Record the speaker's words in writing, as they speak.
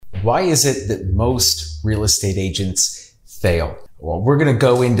Why is it that most real estate agents fail? Well, we're going to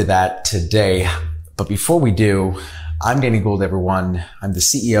go into that today. But before we do, I'm Danny Gould, everyone. I'm the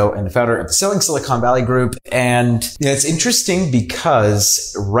CEO and the founder of the Selling Silicon Valley Group. And it's interesting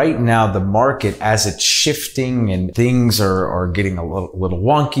because right now the market, as it's shifting and things are getting a little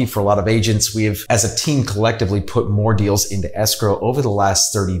wonky for a lot of agents, we have, as a team, collectively put more deals into escrow over the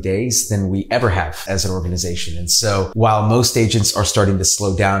last 30 days than we ever have as an organization. And so while most agents are starting to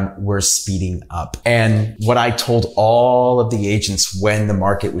slow down, we're speeding up. And what I told all of the agents when the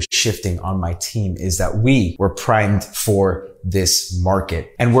market was shifting on my team is that we were primed for this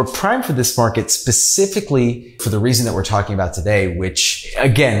market. And we're primed for this market specifically for the reason that we're talking about today, which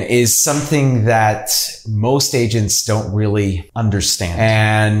again is something that most agents don't really understand.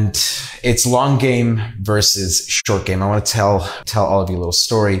 And it's long game versus short game. I want to tell all of you a little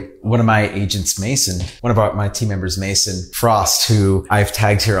story. One of my agents, Mason, one of my team members, Mason Frost, who I've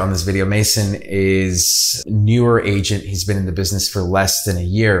tagged here on this video. Mason is a newer agent. He's been in the business for less than a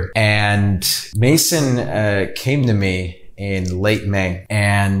year. And Mason came to me in late May,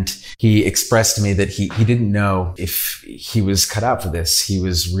 and he expressed to me that he didn't know if he was cut out for this. He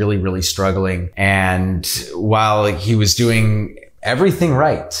was really, really struggling. And while he was doing everything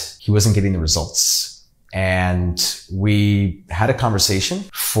right, he wasn't getting the results. And we had a conversation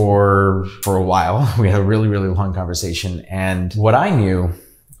for a while. We had a really, really long conversation. And what I knew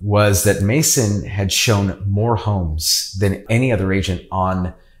was that Mason had shown more homes than any other agent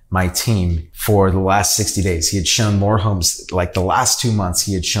on my team for the last 60 days. He had shown more homes. Like the last 2 months,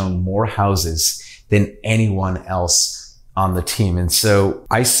 he had shown more houses than anyone else on the team. And so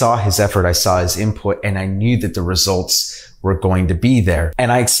I saw his effort, I saw his input, and I knew that the results were going to be there. And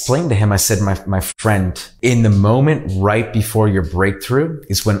I explained to him, I said, my friend, in the moment right before your breakthrough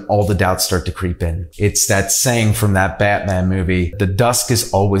is when all the doubts start to creep in. It's that saying from that Batman movie, the dusk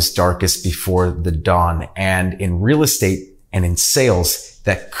is always darkest before the dawn. And in real estate and in sales,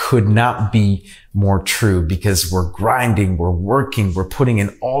 that could not be more true, because we're grinding, we're working, we're putting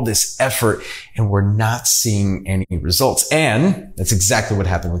in all this effort, and we're not seeing any results. And that's exactly what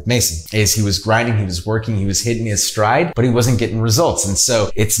happened with Mason, is he was grinding, he was working, he was hitting his stride, but he wasn't getting results. And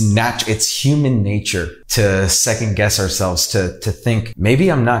so it's human nature to second guess ourselves, to think,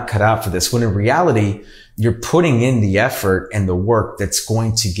 maybe I'm not cut out for this, when in reality, you're putting in the effort and the work that's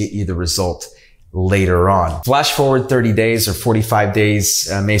going to get you the result later on. Flash forward 30 days or 45 days,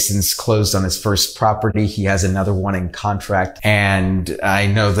 Mason's closed on his first property. He has another one in contract. And I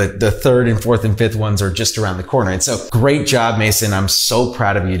know that the third and fourth and fifth ones are just around the corner. And so great job, Mason. I'm so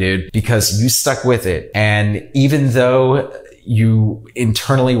proud of you, dude, because you stuck with it. And even though you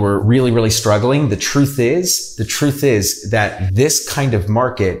internally were really, really struggling, the truth is that this kind of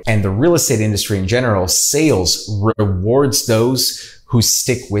market and the real estate industry in general, sales rewards those who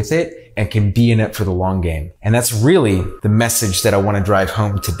stick with it and can be in it for the long game. And that's really the message that I want to drive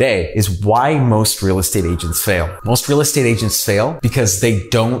home today, is why most real estate agents fail. Most real estate agents fail because they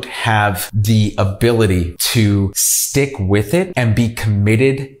don't have the ability to stick with it and be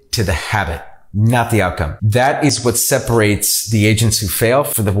committed to the habit, not the outcome. That is what separates the agents who fail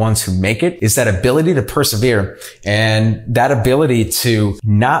for the ones who make it, is that ability to persevere and that ability to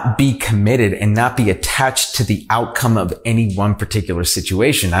not be committed and not be attached to the outcome of any one particular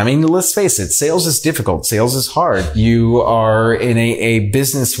situation. I mean, let's face it, sales is difficult. Sales is hard. You are in a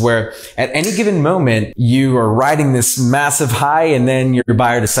business where at any given moment, you are riding this massive high and then your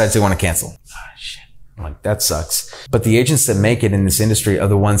buyer decides they want to cancel. Shit. Like, that sucks. But the agents that make it in this industry are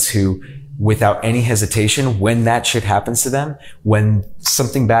the ones who, without any hesitation, when that shit happens to them, when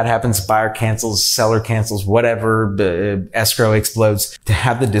something bad happens, buyer cancels, seller cancels, whatever, the escrow explodes, to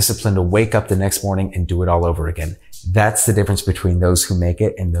have the discipline to wake up the next morning and do it all over again. That's the difference between those who make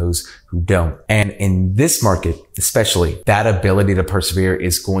it and those who don't. And in this market, especially, that ability to persevere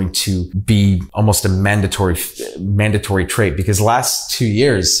is going to be almost a mandatory trait, because last 2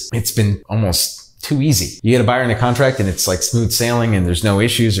 years, it's been almost too easy. You get a buyer in a contract and it's like smooth sailing and there's no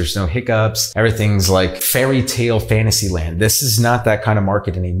issues, there's no hiccups. Everything's like fairy tale fantasy land. This is not that kind of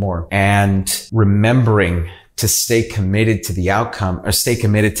market anymore. And remembering to stay committed to the outcome or stay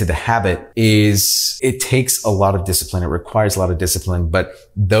committed to the habit it takes a lot of discipline. It requires a lot of discipline, but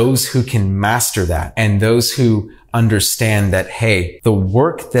those who can master that and those who understand that, hey, the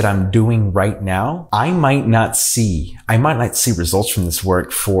work that I'm doing right now, I might not see results from this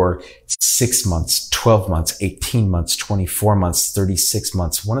work for 6 months, 12 months, 18 months, 24 months, 36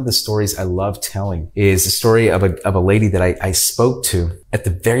 months. One of the stories I love telling is the story of a lady that I spoke to at the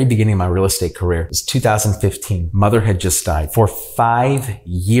very beginning of my real estate career. It was 2015. Mother had just died. For 5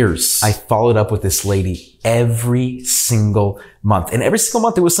 years, I followed up with this lady every single month. And every single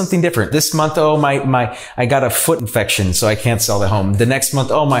month it was something different. This month, I got a foot infection, so I can't sell the home. The next month,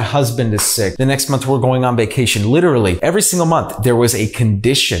 my husband is sick. The next month we're going on vacation. Literally every single month there was a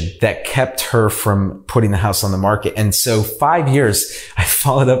condition that kept her from putting the house on the market. And so 5 years I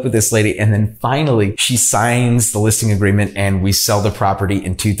followed up with this lady, and then finally she signs the listing agreement and we sell the property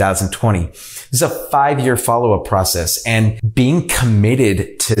in 2020. This is a 5-year follow-up process, and being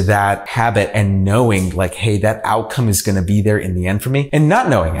committed to that habit and knowing like, hey, that outcome is going to be there in the end for me, and not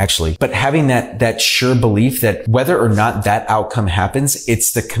knowing actually, but having that sure belief that whether or not that outcome happens,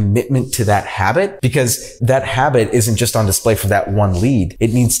 it's the commitment to that habit, because that habit isn't just on display for that one lead.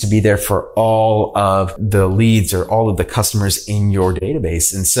 It needs to be there for all of the leads or all of the customers in your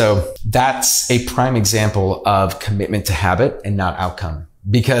database. And so that's a prime example of commitment to habit and not outcome.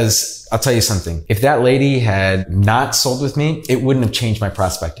 Because I'll tell you something, if that lady had not sold with me, it wouldn't have changed my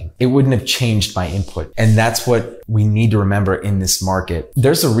prospecting. It wouldn't have changed my input. And that's what we need to remember in this market.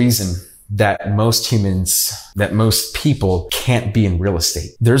 There's a reason that most people can't be in real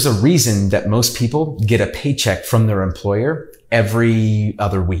estate. There's a reason that most people get a paycheck from their employer every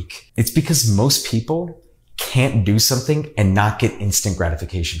other week. It's because most people can't do something and not get instant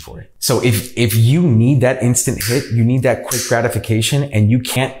gratification for it. So if you need that instant hit, you need that quick gratification, and you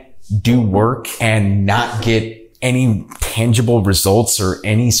can't do work and not get any tangible results or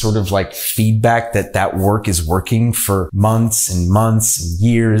any sort of like feedback that work is working for months and months and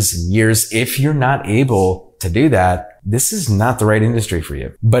years, if you're not able to do that, this is not the right industry for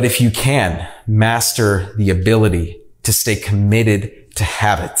you. But if you can master the ability to stay committed to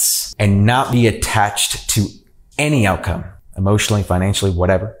habits and not be attached to any outcome, emotionally, financially,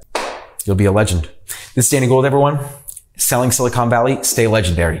 whatever, you'll be a legend. This is Danny Gold, everyone. Selling Silicon Valley. Stay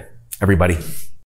legendary, everybody.